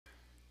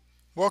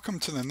Welcome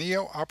to the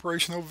Neo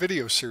operational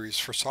video series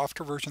for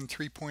software version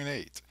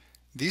 3.8.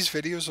 These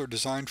videos are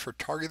designed for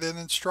targeted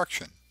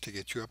instruction to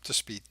get you up to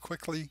speed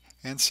quickly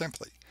and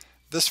simply.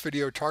 This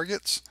video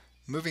targets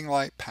moving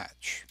light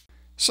patch.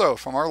 So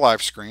from our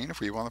live screen, if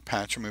we want to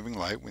patch a moving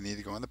light, we need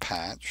to go in the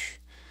patch,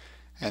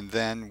 and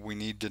then we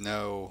need to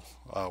know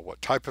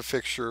what type of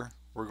fixture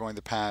we're going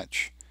to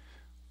patch,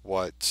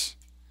 what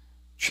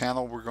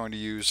channel we're going to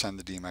use, and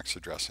the DMX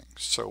addressing.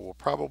 So we'll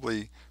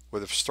probably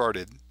would have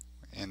started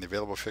in the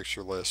available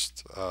fixture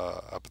list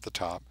up at the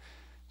top.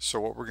 So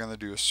what we're going to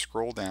do is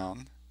scroll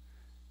down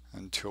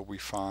until we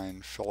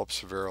find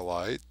Philips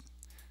Verilight.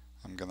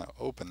 I'm going to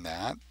open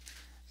that,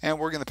 and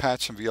we're going to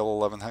patch some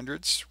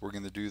VL1100s. We're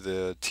going to do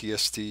the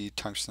TSD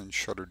tungsten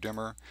shutter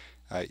dimmer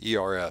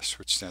ERS,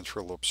 which stands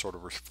for ellipse sort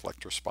of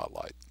reflector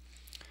spotlight,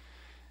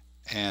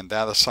 and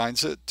that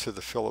assigns it to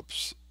the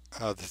Philips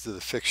to the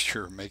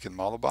fixture make and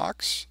model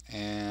box.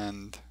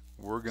 And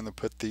we're going to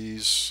put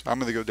these, I'm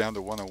going to go down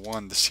to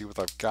 101 to see what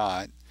I've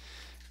got,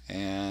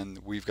 and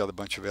we've got a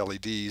bunch of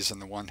LEDs in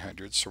the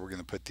 100s, so we're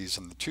going to put these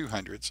in the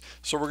 200s.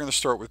 So we're going to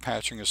start with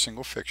patching a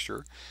single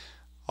fixture.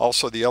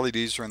 Also, the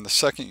LEDs are in the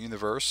second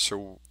universe,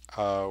 so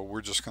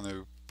we're just going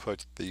to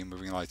put the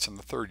moving lights in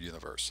the third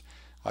universe.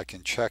 I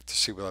can check to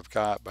see what I've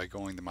got by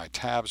going to my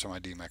tabs on my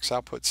DMX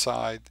output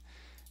side,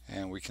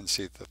 and we can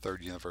see that the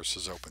third universe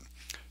is open.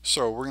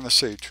 So we're going to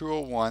say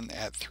 201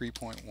 at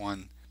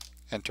 3.1,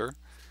 enter.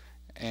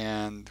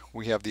 And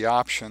we have the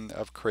option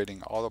of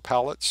creating auto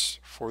palettes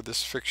for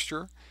this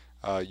fixture.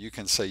 You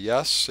can say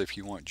yes if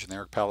you want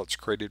generic palettes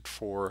created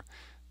for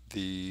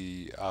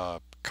the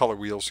color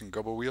wheels and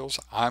gobo wheels.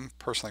 I'm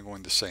personally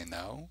going to say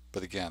no,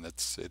 but again,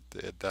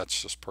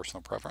 that's just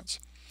personal preference.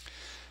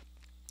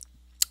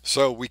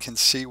 So we can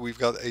see we've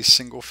got a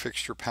single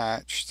fixture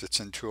patched. It's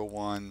in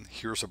 201.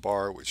 Here's a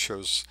bar which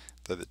shows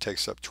that it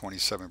takes up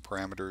 27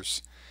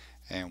 parameters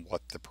and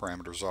what the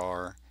parameters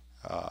are.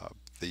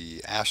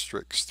 The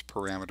asterisk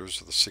parameters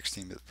of the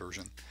 16-bit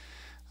version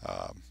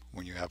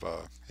when you have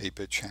a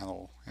 8-bit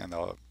channel and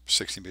a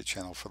 16-bit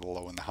channel for the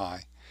low and the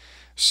high.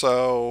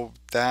 So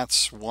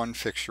that's one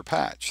fixture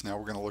patch. Now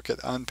we're going to look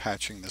at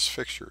unpatching this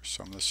fixture.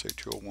 So I'm going to say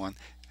 201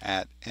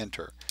 at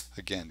enter.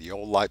 Again, the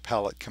old light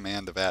palette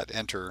command of at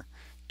enter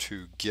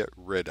to get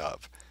rid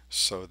of.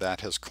 So that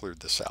has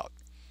cleared this out.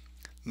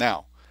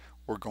 Now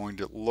we're going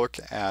to look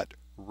at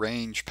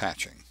range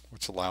patching,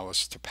 which allow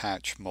us to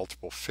patch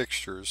multiple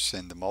fixtures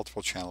into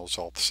multiple channels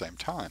all at the same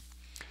time.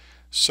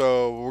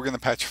 So we're going to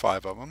patch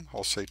 5 of them.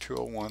 I'll say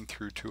 201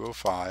 through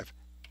 205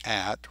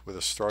 at with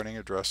a starting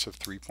address of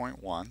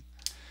 3.1,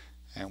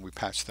 and we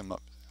patch them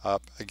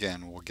up.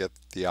 Again, we'll get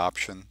the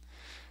option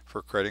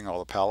for creating all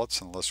the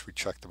palettes unless we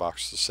check the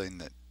box to say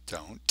that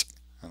don't,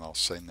 and I'll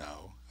say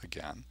no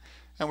again.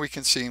 And we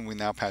can see we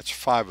now patch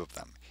 5 of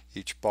them.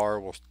 Each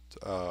bar will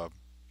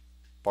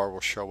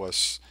show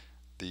us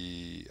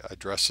the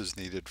addresses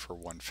needed for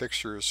one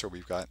fixture. So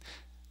we've got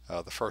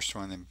the first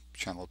one in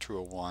channel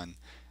 201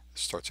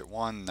 starts at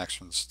 1, next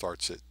one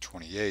starts at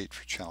 28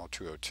 for channel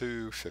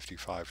 202,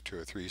 55,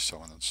 203, so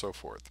on and so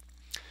forth.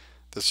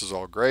 This is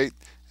all great,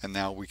 and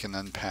now we can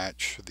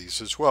unpatch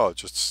these as well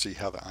just to see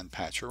how to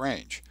unpatch a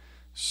range.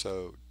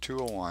 So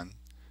 201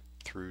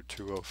 through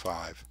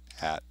 205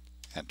 at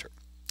enter,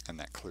 and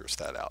that clears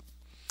that out.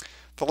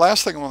 The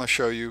last thing I want to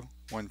show you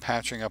when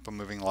patching up a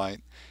moving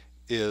light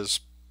is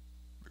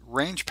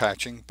range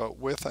patching, but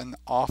with an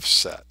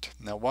offset.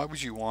 Now, why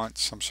would you want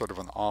some sort of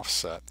an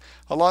offset?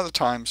 A lot of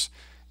times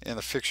in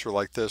a fixture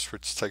like this,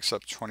 which takes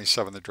up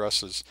 27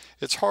 addresses,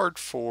 it's hard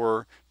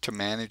to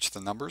manage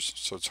the numbers,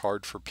 so it's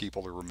hard for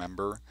people to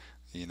remember,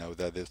 you know,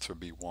 that this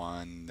would be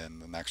 1, then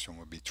the next one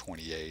would be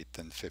 28,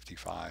 then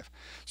 55.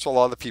 So a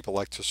lot of people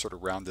like to sort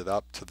of round it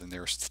up to the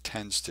nearest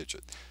tens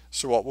digit.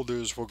 So what we'll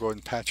do is we'll go ahead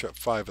and patch up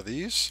 5 of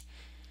these,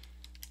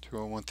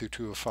 201 through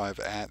 205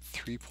 at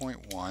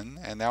 3.1,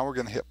 and now we're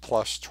going to hit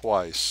plus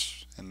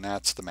twice, and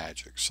that's the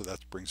magic. So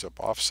that brings up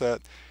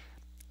offset.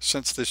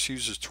 Since this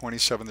uses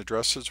 27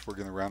 addresses, we're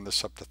going to round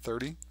this up to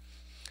 30.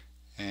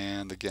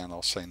 And again,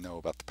 I'll say no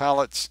about the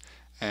palettes.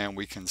 And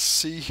we can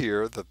see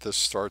here that this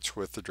starts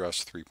with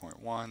address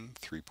 3.1,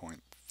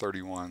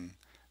 3.31,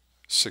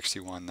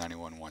 61,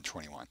 91,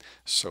 121.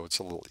 So it's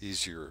a little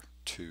easier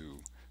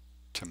to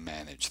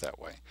manage that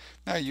way.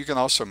 Now you can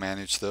also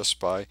manage this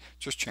by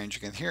just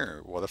changing it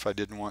here. What if I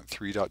didn't want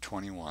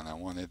 3.21? I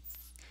wanted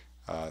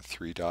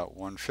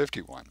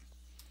 3.151.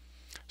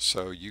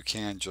 So you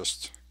can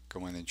just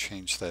go in and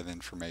change that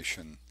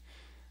information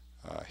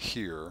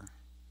here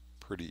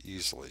pretty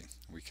easily.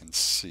 We can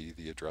see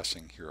the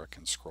addressing here. I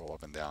can scroll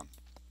up and down.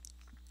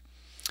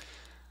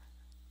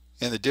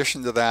 In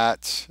addition to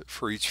that,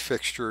 for each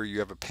fixture you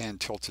have a pan,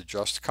 tilt,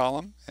 adjust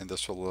column, and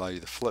this will allow you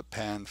to flip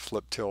pan,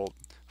 flip tilt,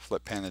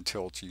 flip pan and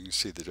tilt. You can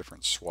see the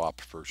different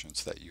swap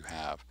versions that you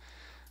have.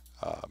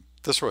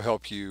 This will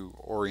help you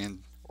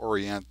orient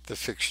the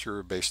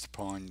fixture based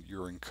upon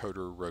your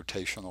encoder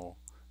rotational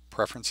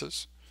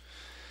preferences.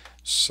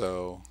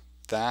 So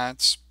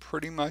that's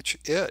pretty much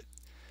it.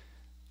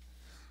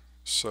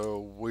 So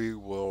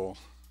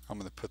I'm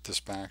going to put this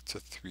back to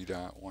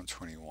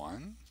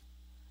 3.121.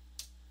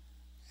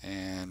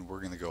 And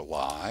we're going to go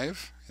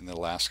live, and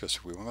it'll ask us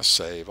if we want to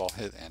save. I'll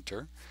hit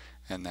enter,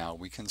 and now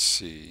we can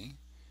see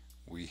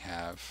we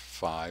have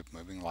 5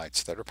 moving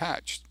lights that are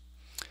patched.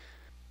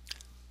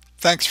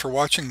 Thanks for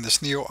watching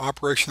this Neo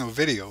operational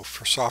video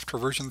for software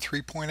version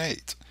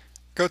 3.8.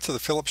 Go to the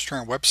Philips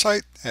Strand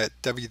website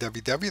at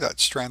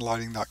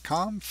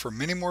www.strandlighting.com for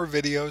many more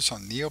videos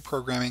on Neo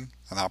programming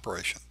and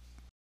operation.